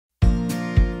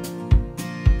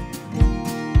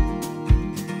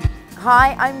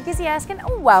Hi, I'm Gizzi Erskine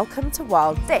and welcome to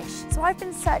Wild Dish. So I've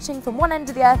been searching from one end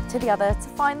of the earth to the other to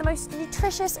find the most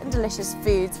nutritious and delicious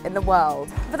foods in the world.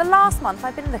 For the last month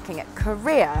I've been looking at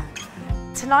Korea.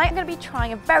 Tonight I'm going to be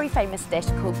trying a very famous dish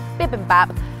called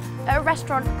Bibimbap at a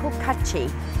restaurant called Cah Chi.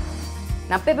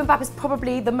 Now Bibimbap is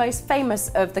probably the most famous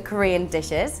of the Korean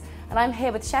dishes, and I'm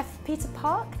here with Chef Peter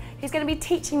Park, who's going to be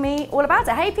teaching me all about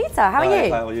it. Hey Peter, how are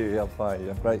you? How are you? Yeah, I'm fine,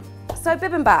 yeah, great. So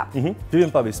Bibimbap.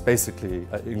 Bibimbap is basically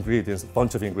a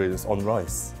bunch of ingredients on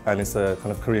rice, and it's a kind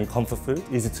of Korean comfort food,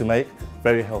 easy to make,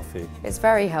 very healthy. It's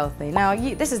very healthy. Now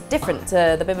this is different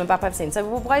to the Bibimbap I've seen, so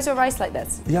why is your rice like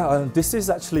this? Yeah, this is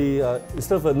actually,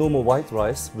 instead of a normal white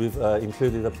rice, we've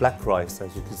included a black rice,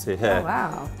 as you can see here. Oh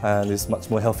wow. And it's much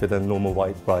more healthy than normal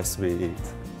white rice we eat.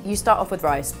 You start off with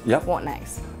rice. Yep. What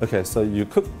next? Okay, so you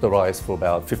cook the rice for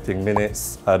about 15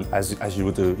 minutes, as you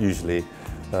would do usually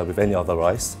with any other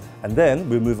rice. And then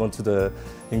we'll move on to the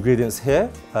ingredients here.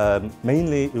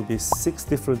 Mainly it will be 6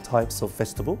 different types of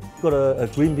vegetable. We've got a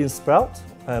green bean sprout,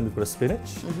 and we've got a spinach,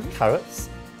 carrots,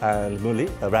 and muli,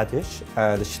 a radish,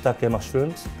 and shiitake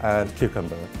mushrooms, and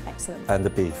cucumber. Excellent. And the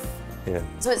beef. Yeah.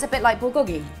 So it's a bit like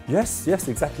bulgogi? Yes,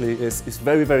 exactly. It's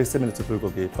very, very similar to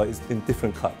bulgogi, but it's in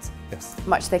different cuts. Yes.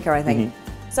 Much thicker, I think.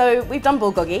 So we've done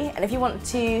bulgogi, and if you want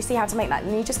to see how to make that,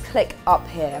 then you just click up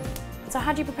here. So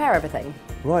how do you prepare everything?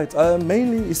 Right,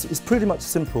 mainly it's pretty much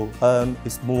simple.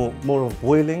 It's more of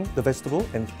boiling the vegetable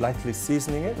and lightly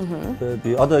seasoning it.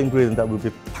 The other ingredient that we'll be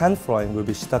pan frying will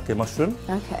be shiitake mushroom,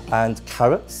 and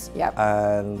carrots,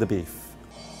 and the beef.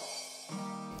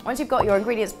 Once you've got your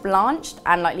ingredients blanched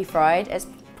and lightly fried, it's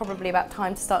probably about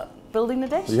time to start building the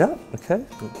dish. Yeah, okay,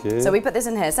 thank you. So we put this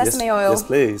in here, sesame oil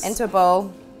into a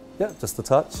bowl. Yeah, just a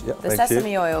touch. Yeah, the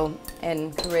sesame oil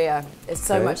in Korea is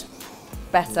so much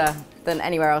better than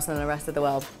anywhere else in the rest of the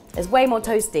world. It's way more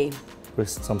toasty. With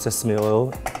some sesame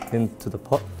oil into the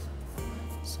pot.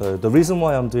 So the reason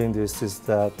why I'm doing this is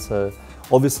that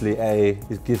obviously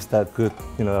it gives that good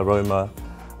aroma,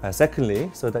 and secondly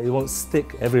so that it won't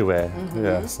stick everywhere.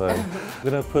 Yeah, so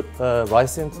we're gonna put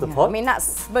rice into the pot. I mean that's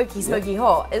smoky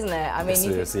hot, isn't it? I mean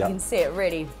you can see it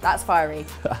really. That's fiery.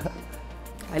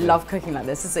 I love cooking like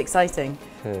this. It's exciting.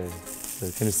 Okay.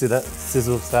 So can you see that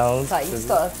sizzle sound? It's like you just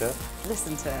gotta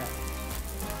listen to it.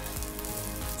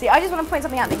 See, I just want to point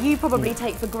something out that you probably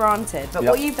take for granted, but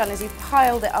what you've done is you've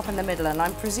piled it up in the middle, and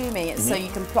I'm presuming it's so you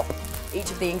can plop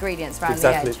each of the ingredients around the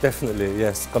edge. Exactly, definitely,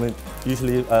 yes. I mean,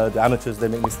 usually the amateurs, they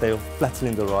make mistake of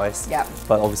flattening the rice,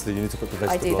 but obviously you need to put the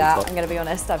vegetable I do that, I'm going to be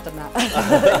honest, I've done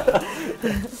that.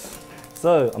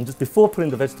 So, before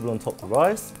putting the vegetable on top of the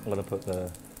rice, I'm going to put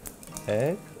the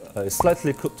egg. It's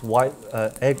slightly cooked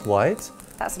egg white.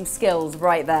 That's some skills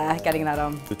right there, getting that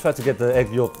on. We try to get the egg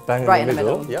yolk bang in the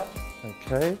middle. Yeah.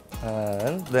 Okay,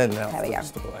 and then now the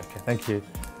vegetable. Okay, thank you.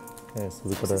 Okay, so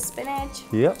we've got a spinach.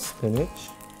 Yep, spinach.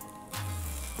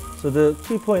 So the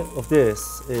key point of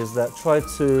this is that try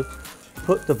to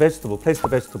place the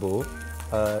vegetable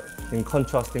in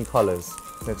contrasting colours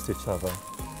next to each other.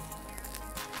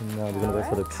 And now we're going to go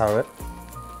for the carrot.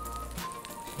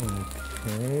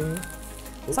 Okay.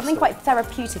 Something quite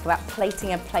therapeutic about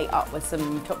plating a plate up with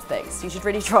some chopsticks. You should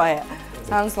really try it.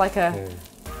 Sounds like a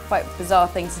quite bizarre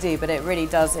thing to do, but it really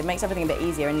does. It makes everything a bit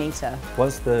easier and neater.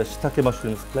 Once the shiitake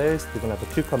mushroom is placed, we're going to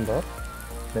have a cucumber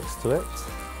next to it.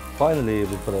 Finally,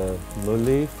 we've got a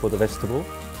muli for the vegetable.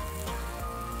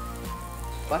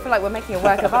 Well, I feel like we're making a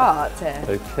work of art here.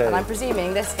 Okay. And I'm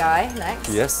presuming this guy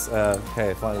next. Yes,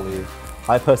 okay, finally.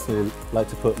 I personally like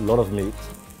to put a lot of meat,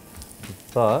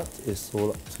 but it's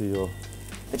all up to your...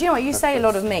 But you know what, you say a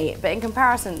lot of meat, but in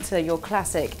comparison to your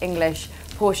classic English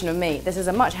portion of meat, this is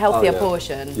a much healthier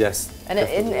portion. Yes. And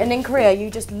in Korea, you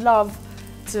just love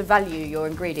to value your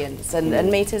ingredients, and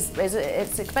meat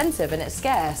it's expensive and it's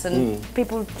scarce, and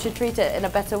people should treat it in a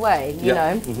better way, you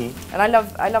know. And I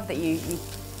love that you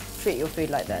treat your food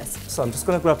like this. So I'm just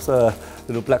going to grab a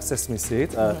little black sesame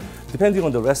seed. Depending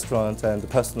on the restaurant and the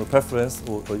personal preference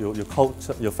or your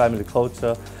culture, your family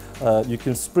culture, you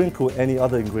can sprinkle any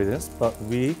other ingredients, but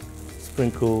we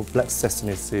sprinkle black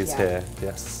sesame seeds here,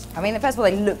 yes. I mean, first of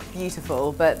all, they look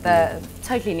beautiful, but they're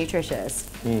totally nutritious.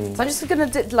 So I'm just going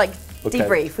to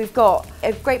debrief. We've got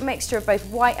a great mixture of both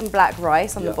white and black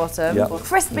rice on the bottom,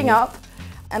 crisping up,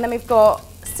 and then we've got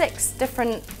 6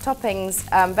 different toppings,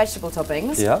 vegetable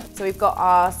toppings. So we've got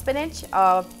our spinach,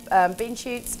 our bean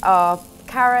shoots, our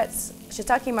carrots,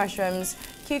 shiitake mushrooms,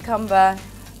 cucumber,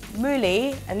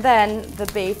 muli, and then the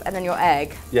beef, and then your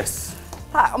egg. Yes.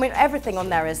 I mean, everything on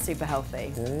there is super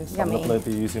healthy. Yes, I'm not going to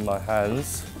be using my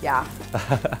hands. Yeah,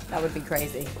 that would be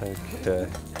crazy. Okay.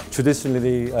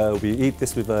 Traditionally, we eat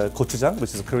this with gochujang,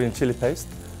 which is a Korean chili paste,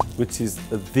 which is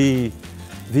the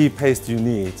the paste you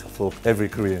need for every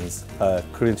Korean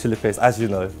chili paste. As you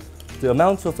know, the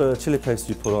amount of chili paste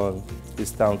you put on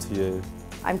is down to you.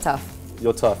 I'm tough.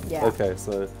 You're tough? Yeah. Okay,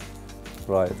 so,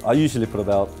 right. I usually put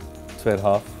about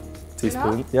 2.5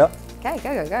 teaspoons. Yeah. Okay, go.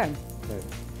 Okay.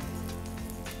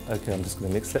 Okay, I'm just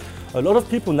going to mix it. A lot of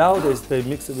people nowadays, they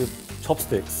mix it with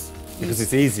chopsticks because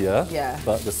it's easier,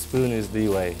 but the spoon is the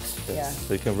way. Yes.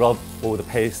 So you can rub all the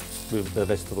paste with the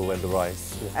vegetable and the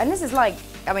rice. Yeah. And this is like,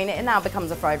 I mean, it now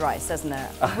becomes a fried rice, doesn't it?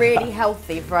 Really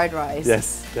healthy fried rice.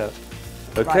 Yes, yeah.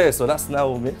 Okay, so that's now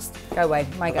all mixed. Go away,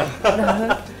 my go.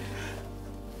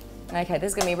 Okay, this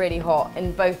is going to be really hot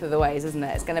in both of the ways, isn't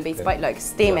it? It's going to be, look,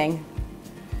 steaming.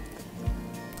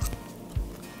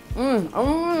 You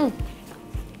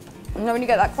know when you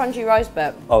get that crunchy rice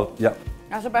bit? Oh, yeah.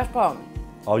 That's the best part.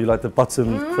 Oh, you like the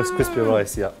button crispy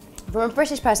rice, yeah. From a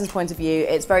British person's point of view,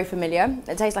 it's very familiar.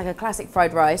 It tastes like a classic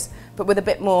fried rice, but with a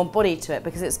bit more body to it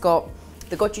because it's got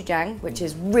the gochujang, which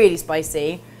is really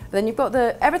spicy. But then you've got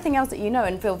everything else that you know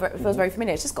and feels very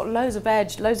familiar. It's just got loads of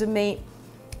veg, loads of meat.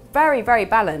 Very, very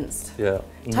balanced. Yeah.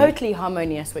 Totally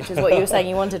harmonious, which is what you were saying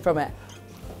you wanted from it.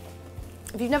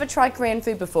 If you've never tried Korean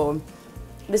food before,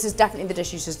 this is definitely the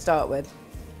dish you should start with.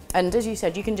 And as you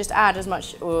said, you can just add as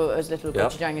much or as little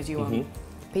gochujang as you want.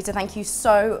 Peter, thank you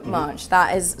so much.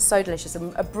 That is so delicious.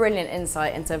 A brilliant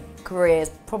insight into Korea's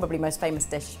probably most famous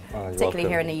dish, particularly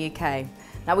here in the UK.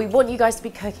 Now, we want you guys to be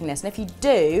cooking this, and if you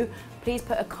do, please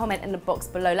put a comment in the box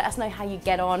below. Let us know how you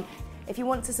get on. If you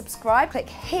want to subscribe, click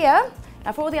here.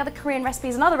 Now, for all the other Korean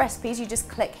recipes and other recipes, you just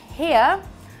click here.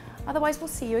 Otherwise, we'll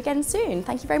see you again soon.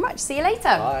 Thank you very much. See you later.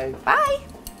 Bye. Bye.